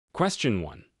Question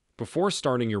 1. Before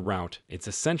starting your route, it's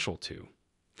essential to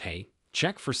A.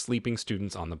 Check for sleeping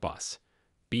students on the bus.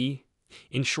 B.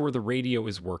 Ensure the radio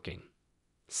is working.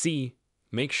 C.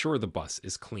 Make sure the bus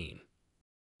is clean.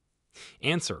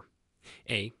 Answer.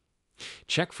 A.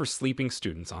 Check for sleeping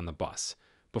students on the bus.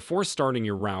 Before starting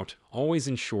your route, always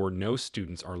ensure no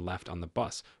students are left on the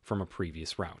bus from a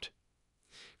previous route.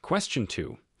 Question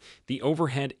 2. The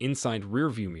overhead inside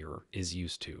rearview mirror is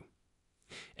used to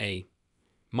A.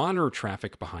 Monitor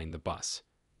traffic behind the bus.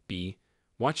 B.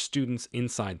 Watch students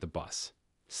inside the bus.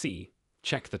 C.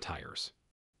 Check the tires.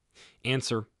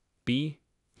 Answer. B.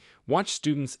 Watch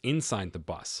students inside the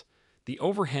bus. The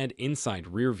overhead inside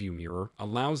rearview mirror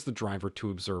allows the driver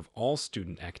to observe all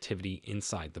student activity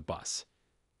inside the bus.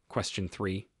 Question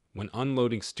 3. When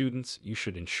unloading students, you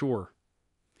should ensure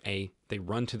A. They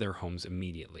run to their homes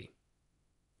immediately.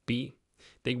 B.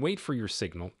 They wait for your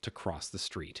signal to cross the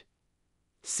street.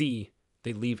 C.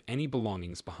 They leave any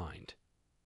belongings behind.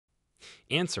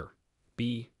 Answer.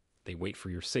 B. They wait for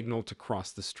your signal to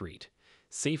cross the street.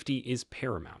 Safety is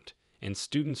paramount, and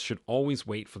students should always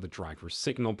wait for the driver's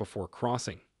signal before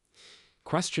crossing.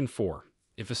 Question 4.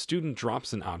 If a student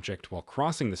drops an object while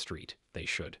crossing the street, they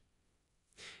should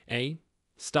A.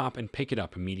 Stop and pick it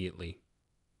up immediately.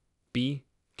 B.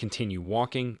 Continue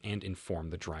walking and inform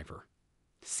the driver.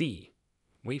 C.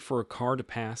 Wait for a car to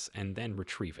pass and then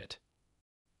retrieve it.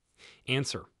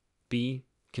 Answer. B.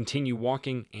 Continue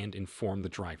walking and inform the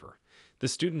driver. The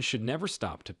student should never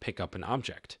stop to pick up an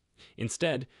object.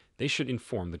 Instead, they should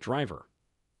inform the driver.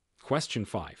 Question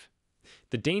 5.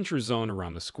 The danger zone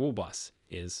around the school bus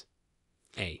is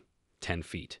A. 10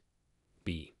 feet.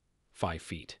 B. 5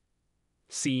 feet.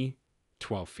 C.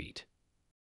 12 feet.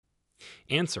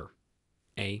 Answer.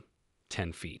 A.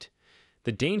 10 feet.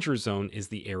 The danger zone is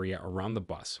the area around the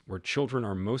bus where children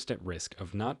are most at risk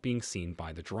of not being seen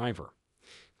by the driver.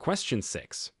 Question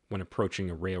 6. When approaching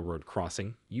a railroad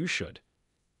crossing, you should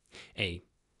A.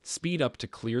 Speed up to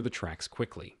clear the tracks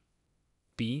quickly.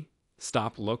 B.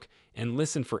 Stop, look, and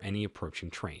listen for any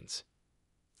approaching trains.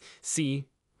 C.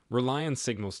 Rely on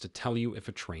signals to tell you if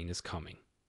a train is coming.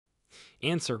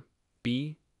 Answer.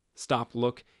 B. Stop,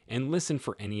 look, and listen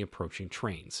for any approaching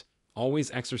trains.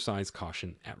 Always exercise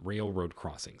caution at railroad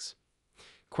crossings.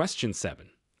 Question 7.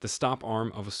 The stop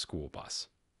arm of a school bus.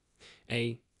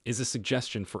 A. Is a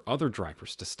suggestion for other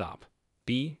drivers to stop.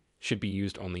 B. Should be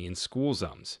used only in school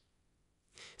zones.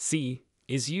 C.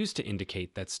 Is used to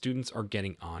indicate that students are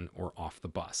getting on or off the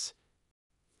bus.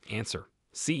 Answer.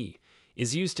 C.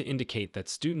 Is used to indicate that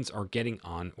students are getting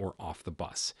on or off the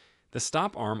bus. The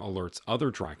stop arm alerts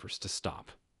other drivers to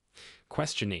stop.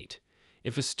 Question 8.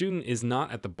 If a student is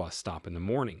not at the bus stop in the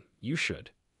morning, you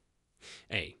should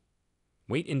A.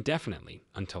 Wait indefinitely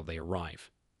until they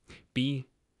arrive. B.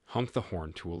 Honk the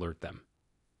horn to alert them.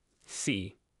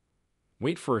 C.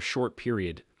 Wait for a short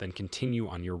period, then continue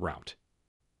on your route.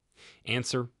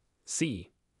 Answer.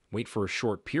 C. Wait for a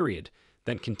short period,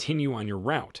 then continue on your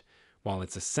route. While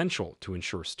it's essential to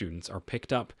ensure students are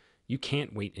picked up, you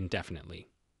can't wait indefinitely.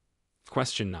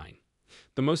 Question 9.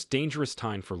 The most dangerous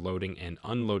time for loading and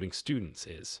unloading students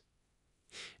is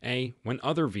A. When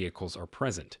other vehicles are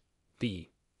present.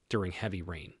 B. During heavy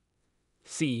rain.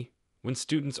 C. When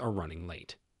students are running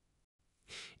late.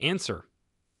 Answer.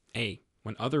 A.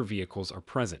 When other vehicles are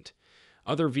present.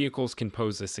 Other vehicles can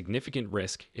pose a significant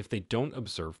risk if they don't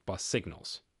observe bus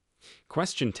signals.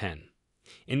 Question 10.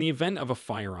 In the event of a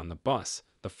fire on the bus,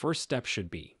 the first step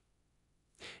should be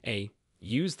A.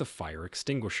 Use the fire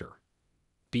extinguisher.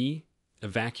 B.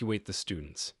 Evacuate the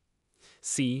students.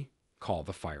 C. Call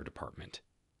the fire department.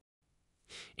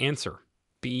 Answer.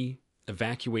 B.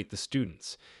 Evacuate the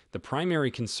students. The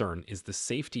primary concern is the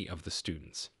safety of the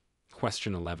students.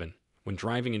 Question 11. When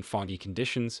driving in foggy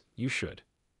conditions, you should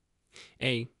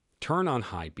A. Turn on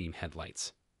high beam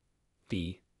headlights.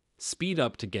 B. Speed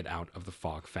up to get out of the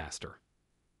fog faster.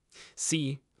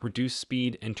 C. Reduce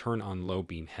speed and turn on low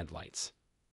beam headlights.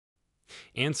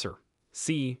 Answer.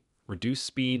 C. Reduce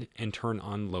speed and turn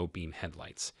on low beam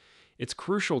headlights. It's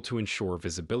crucial to ensure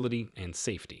visibility and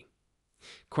safety.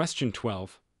 Question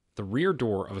 12. The rear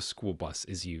door of a school bus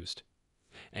is used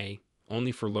A.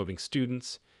 Only for loading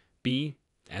students. B.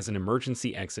 As an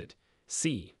emergency exit.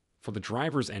 C. For the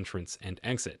driver's entrance and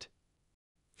exit.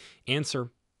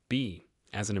 Answer. B.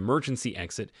 As an emergency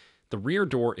exit. The rear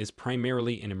door is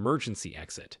primarily an emergency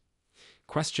exit.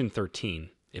 Question 13.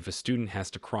 If a student has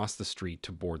to cross the street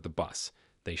to board the bus,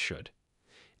 they should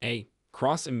A.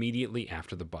 Cross immediately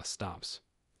after the bus stops.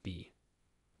 B.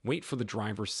 Wait for the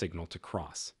driver's signal to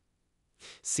cross.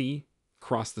 C.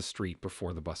 Cross the street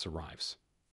before the bus arrives.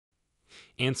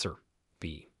 Answer.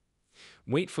 B.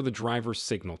 Wait for the driver's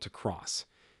signal to cross.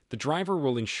 The driver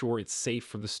will ensure it's safe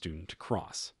for the student to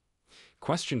cross.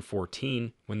 Question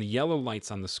 14. When the yellow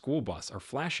lights on the school bus are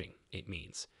flashing, it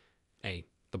means A.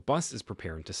 The bus is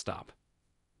preparing to stop.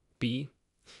 B.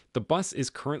 The bus is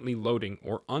currently loading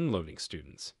or unloading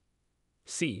students.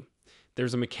 C.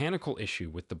 There's a mechanical issue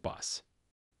with the bus.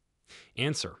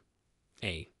 Answer.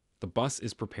 A. The bus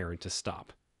is preparing to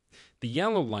stop. The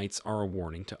yellow lights are a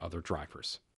warning to other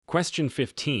drivers. Question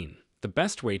 15. The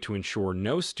best way to ensure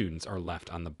no students are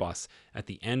left on the bus at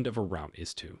the end of a route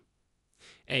is to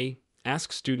A.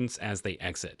 Ask students as they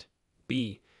exit.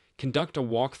 B. Conduct a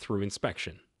walk-through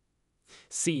inspection.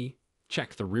 C.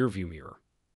 Check the rearview mirror.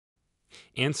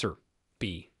 Answer.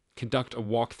 B. Conduct a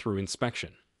walk-through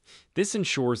inspection. This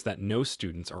ensures that no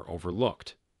students are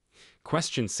overlooked.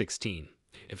 Question 16.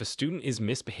 If a student is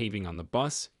misbehaving on the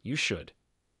bus, you should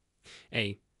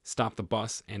A. Stop the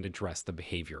bus and address the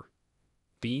behavior.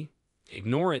 B.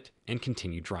 Ignore it and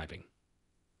continue driving.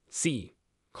 C.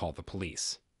 Call the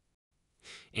police.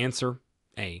 Answer.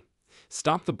 A.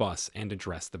 Stop the bus and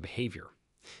address the behavior.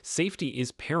 Safety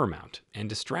is paramount and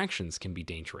distractions can be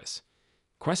dangerous.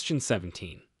 Question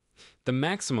 17. The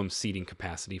maximum seating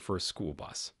capacity for a school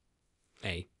bus.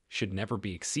 A. Should never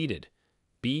be exceeded.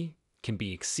 B. Can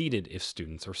be exceeded if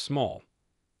students are small.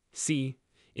 C.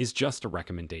 Is just a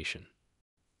recommendation.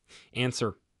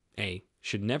 Answer. A.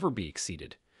 Should never be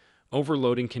exceeded.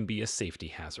 Overloading can be a safety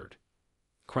hazard.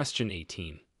 Question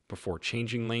 18. Before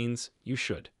changing lanes, you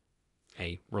should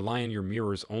A. Rely on your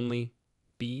mirrors only.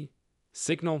 B.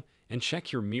 Signal and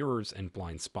check your mirrors and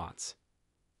blind spots.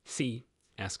 C.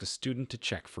 Ask a student to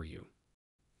check for you.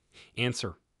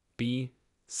 Answer. B.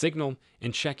 Signal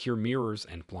and check your mirrors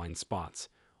and blind spots.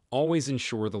 Always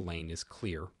ensure the lane is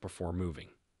clear before moving.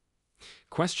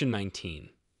 Question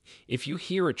 19. If you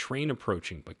hear a train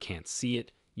approaching but can't see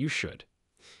it, you should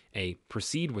A.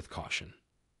 Proceed with caution.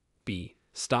 B.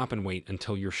 Stop and wait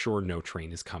until you're sure no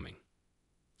train is coming.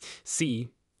 C.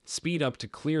 Speed up to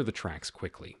clear the tracks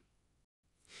quickly.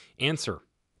 Answer.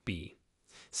 B.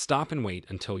 Stop and wait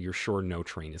until you're sure no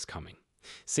train is coming.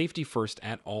 Safety first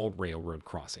at all railroad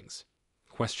crossings.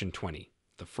 Question 20.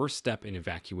 The first step in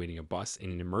evacuating a bus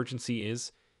in an emergency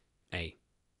is A.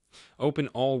 Open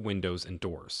all windows and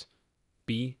doors.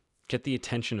 B. Get the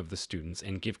attention of the students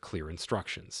and give clear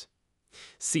instructions.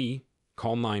 C.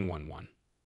 Call 911.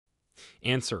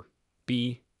 Answer.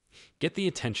 B. Get the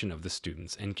attention of the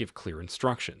students and give clear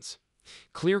instructions.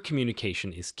 Clear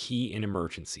communication is key in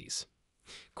emergencies.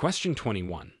 Question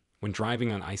 21. When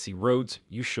driving on icy roads,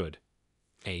 you should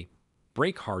A.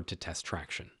 Brake hard to test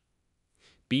traction.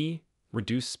 B.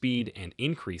 Reduce speed and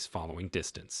increase following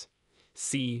distance.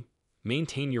 C.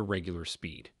 Maintain your regular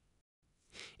speed.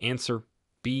 Answer.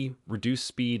 B. Reduce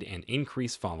speed and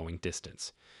increase following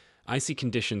distance. Icy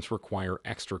conditions require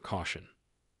extra caution.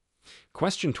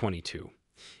 Question 22.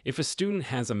 If a student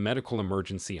has a medical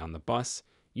emergency on the bus,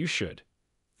 you should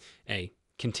A.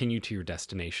 Continue to your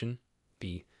destination.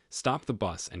 B. Stop the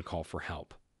bus and call for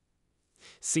help.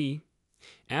 C.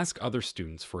 Ask other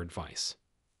students for advice.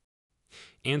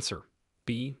 Answer.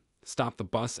 B. Stop the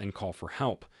bus and call for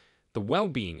help. The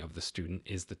well-being of the student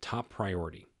is the top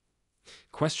priority.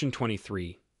 Question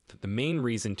 23. The main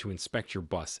reason to inspect your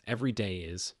bus every day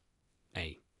is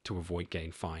A. To avoid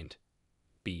getting fined.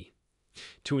 B.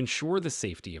 To ensure the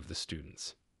safety of the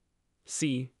students.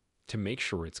 C. To make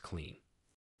sure it's clean.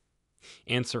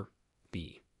 Answer.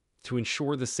 B. To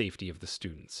ensure the safety of the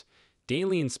students.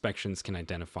 Daily inspections can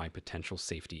identify potential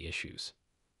safety issues.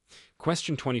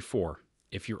 Question 24.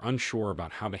 If you're unsure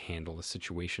about how to handle a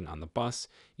situation on the bus,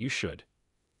 you should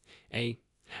A.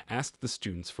 Ask the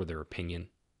students for their opinion.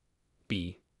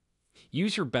 B.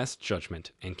 Use your best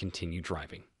judgment and continue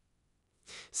driving.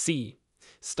 C.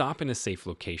 Stop in a safe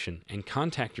location and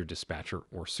contact your dispatcher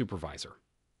or supervisor.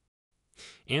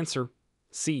 Answer.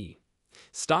 C.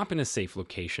 Stop in a safe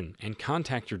location and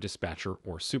contact your dispatcher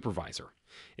or supervisor.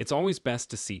 It's always best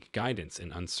to seek guidance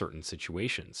in uncertain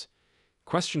situations.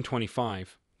 Question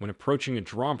 25. When approaching a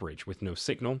drawbridge with no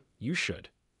signal, you should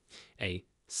A.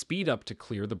 Speed up to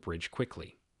clear the bridge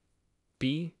quickly.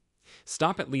 B.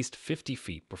 Stop at least 50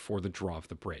 feet before the draw of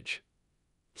the bridge.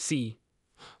 C.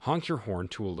 Honk your horn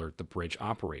to alert the bridge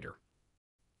operator.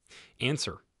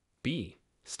 Answer. B.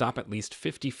 Stop at least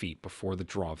 50 feet before the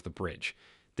draw of the bridge.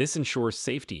 This ensures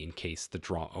safety in case the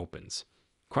draw opens.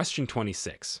 Question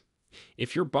 26.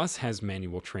 If your bus has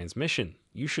manual transmission,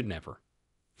 you should never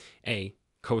A.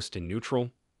 Coast in neutral.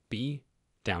 B.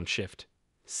 Downshift.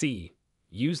 C.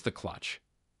 Use the clutch.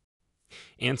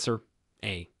 Answer.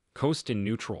 A. Coast in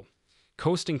neutral.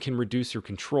 Coasting can reduce your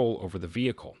control over the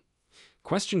vehicle.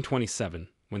 Question 27.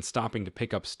 When stopping to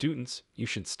pick up students, you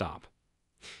should stop.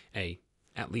 A.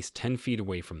 At least 10 feet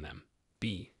away from them.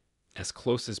 B. As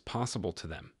close as possible to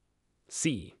them.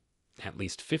 C. At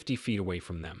least 50 feet away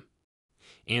from them.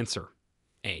 Answer.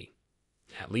 A.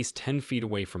 At least 10 feet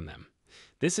away from them.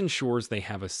 This ensures they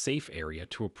have a safe area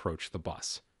to approach the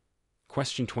bus.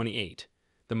 Question 28.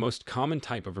 The most common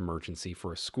type of emergency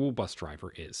for a school bus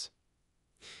driver is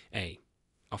A.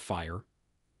 A fire.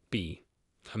 B.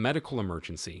 A medical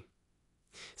emergency.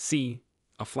 C.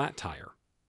 A flat tire.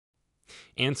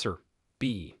 Answer.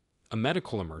 B. A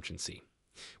medical emergency.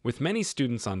 With many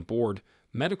students on board,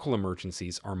 medical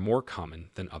emergencies are more common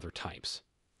than other types.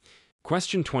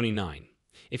 Question 29.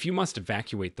 If you must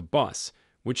evacuate the bus,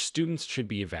 which students should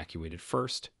be evacuated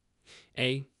first?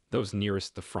 A. Those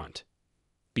nearest the front.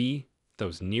 B.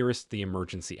 Those nearest the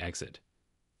emergency exit.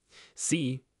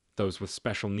 C. Those with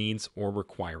special needs or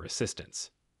require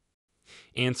assistance.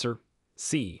 Answer.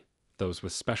 C. Those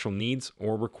with special needs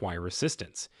or require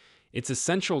assistance. It's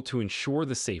essential to ensure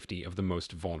the safety of the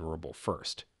most vulnerable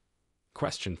first.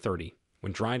 Question 30.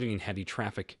 When driving in heavy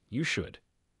traffic, you should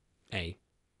A.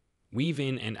 Weave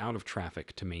in and out of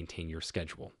traffic to maintain your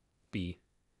schedule. B.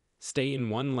 Stay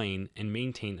in one lane and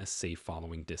maintain a safe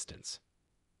following distance.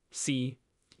 C.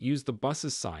 Use the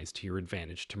bus's size to your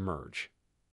advantage to merge.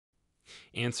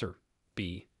 Answer.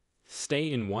 B.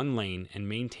 Stay in one lane and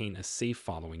maintain a safe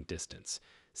following distance.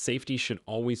 Safety should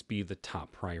always be the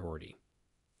top priority.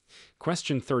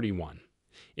 Question 31.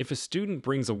 If a student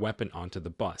brings a weapon onto the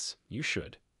bus, you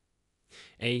should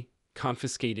A.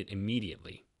 Confiscate it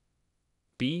immediately.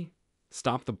 B.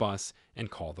 Stop the bus and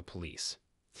call the police.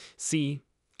 C.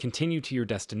 Continue to your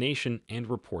destination and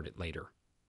report it later.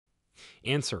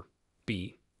 Answer.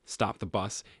 B. Stop the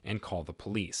bus and call the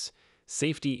police.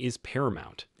 Safety is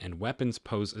paramount, and weapons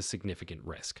pose a significant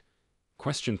risk.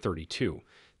 Question 32.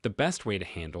 The best way to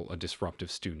handle a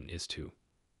disruptive student is to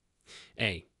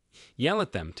A. Yell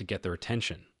at them to get their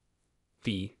attention.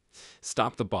 B.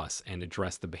 Stop the bus and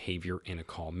address the behavior in a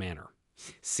calm manner.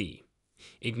 C.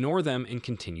 Ignore them and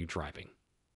continue driving.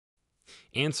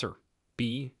 Answer.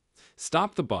 B.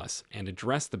 Stop the bus and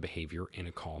address the behavior in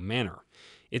a calm manner.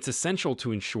 It's essential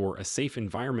to ensure a safe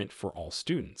environment for all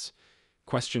students.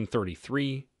 Question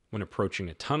 33. When approaching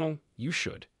a tunnel, you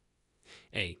should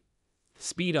A.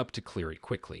 Speed up to clear it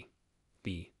quickly.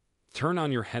 B. Turn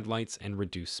on your headlights and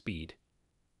reduce speed.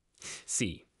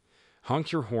 C.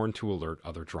 Honk your horn to alert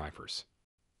other drivers.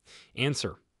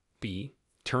 Answer. B.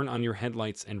 Turn on your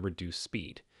headlights and reduce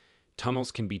speed.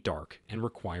 Tunnels can be dark and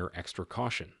require extra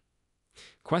caution.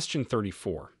 Question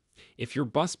 34. If your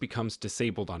bus becomes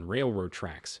disabled on railroad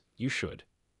tracks, you should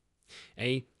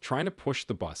A. Try to push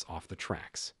the bus off the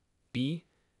tracks. B.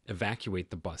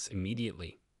 Evacuate the bus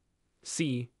immediately.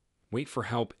 C. Wait for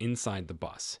help inside the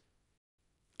bus.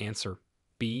 Answer.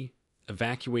 B.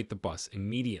 Evacuate the bus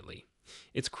immediately.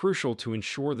 It's crucial to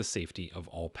ensure the safety of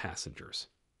all passengers.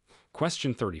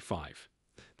 Question 35.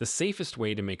 The safest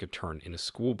way to make a turn in a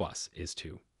school bus is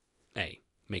to A.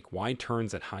 Make wide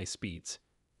turns at high speeds.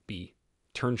 B.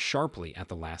 Turn sharply at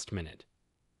the last minute.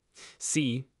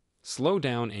 C. Slow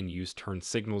down and use turn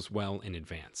signals well in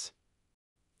advance.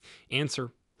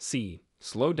 Answer. C.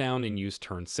 Slow down and use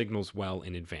turn signals well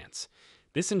in advance.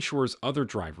 This ensures other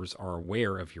drivers are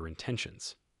aware of your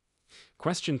intentions.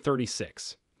 Question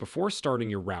 36. Before starting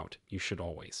your route, you should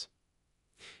always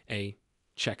A.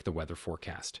 Check the weather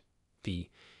forecast. B.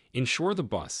 Ensure the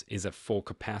bus is at full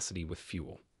capacity with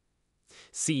fuel.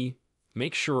 C.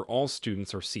 Make sure all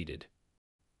students are seated.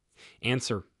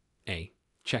 Answer. A.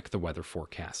 Check the weather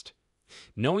forecast.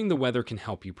 Knowing the weather can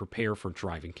help you prepare for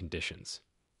driving conditions.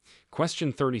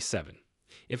 Question 37.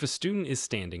 If a student is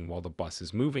standing while the bus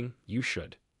is moving, you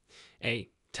should A.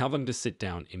 Tell them to sit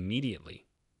down immediately.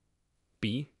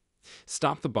 B.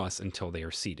 Stop the bus until they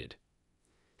are seated.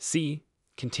 C.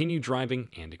 Continue driving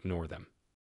and ignore them.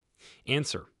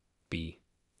 Answer. B.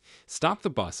 Stop the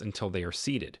bus until they are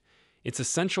seated. It's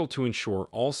essential to ensure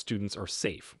all students are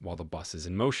safe while the bus is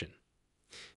in motion.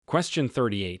 Question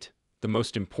 38. The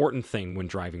most important thing when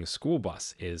driving a school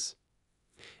bus is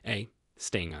A.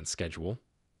 Staying on schedule.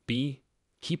 B.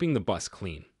 Keeping the bus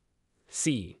clean.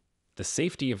 C. The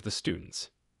safety of the students.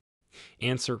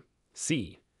 Answer.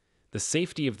 C. The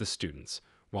safety of the students.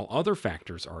 While other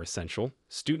factors are essential,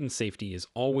 student safety is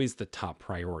always the top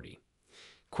priority.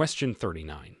 Question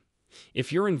 39.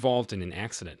 If you're involved in an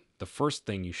accident, the first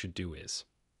thing you should do is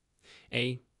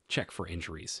A. Check for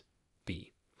injuries.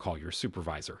 B. Call your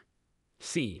supervisor.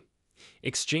 C.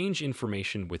 Exchange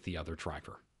information with the other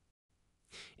driver.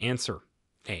 Answer.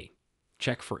 A.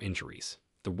 Check for injuries.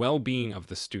 The well-being of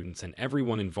the students and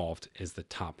everyone involved is the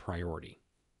top priority.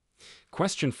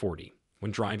 Question 40.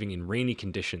 When driving in rainy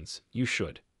conditions, you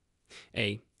should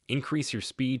A. Increase your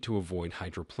speed to avoid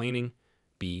hydroplaning.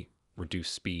 B. Reduce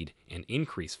speed and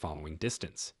increase following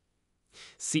distance.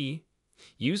 C.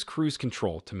 Use cruise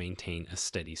control to maintain a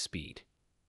steady speed.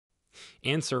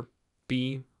 Answer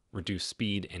B. Reduce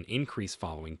speed and increase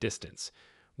following distance.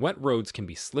 Wet roads can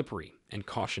be slippery, and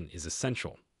caution is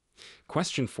essential.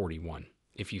 Question 41.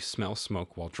 If you smell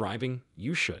smoke while driving,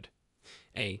 you should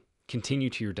A. Continue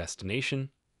to your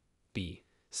destination. B.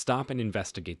 Stop and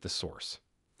investigate the source.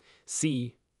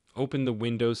 C. Open the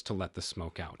windows to let the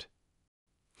smoke out.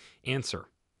 Answer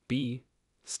B.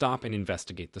 Stop and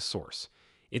investigate the source.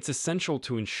 It's essential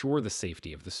to ensure the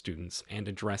safety of the students and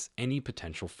address any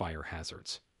potential fire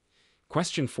hazards.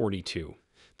 Question 42.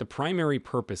 The primary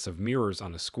purpose of mirrors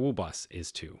on a school bus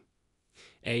is to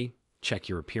A. Check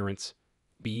your appearance.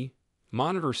 B.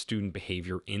 Monitor student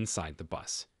behavior inside the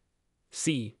bus.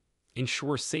 C.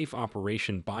 Ensure safe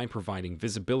operation by providing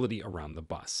visibility around the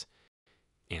bus.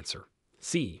 Answer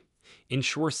C.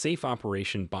 Ensure safe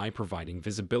operation by providing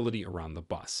visibility around the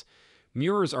bus.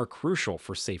 Mirrors are crucial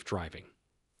for safe driving.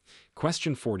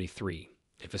 Question 43.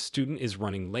 If a student is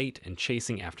running late and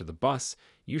chasing after the bus,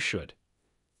 you should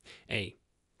A.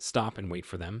 Stop and wait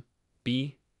for them.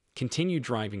 B. Continue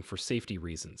driving for safety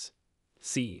reasons.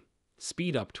 C.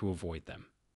 Speed up to avoid them.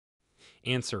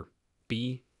 Answer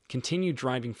B. Continue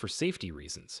driving for safety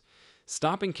reasons.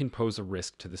 Stopping can pose a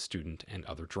risk to the student and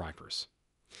other drivers.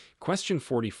 Question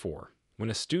 44. When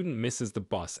a student misses the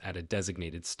bus at a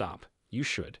designated stop, you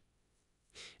should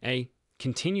A.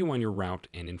 Continue on your route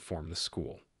and inform the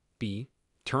school. B.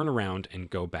 Turn around and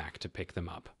go back to pick them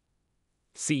up.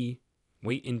 C.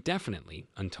 Wait indefinitely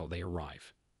until they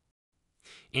arrive.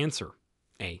 Answer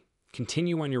A.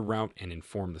 Continue on your route and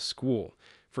inform the school.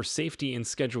 For safety and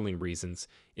scheduling reasons,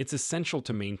 it's essential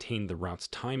to maintain the route's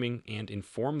timing and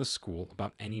inform the school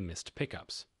about any missed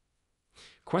pickups.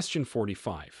 Question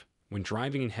 45. When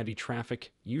driving in heavy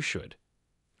traffic, you should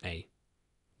A.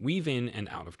 Weave in and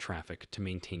out of traffic to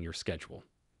maintain your schedule.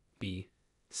 B.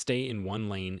 Stay in one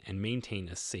lane and maintain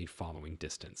a safe following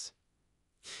distance.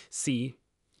 C.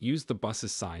 Use the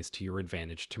bus's size to your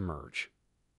advantage to merge.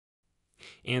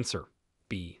 Answer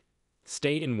B.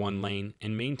 Stay in one lane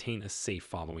and maintain a safe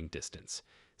following distance.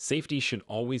 Safety should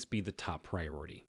always be the top priority.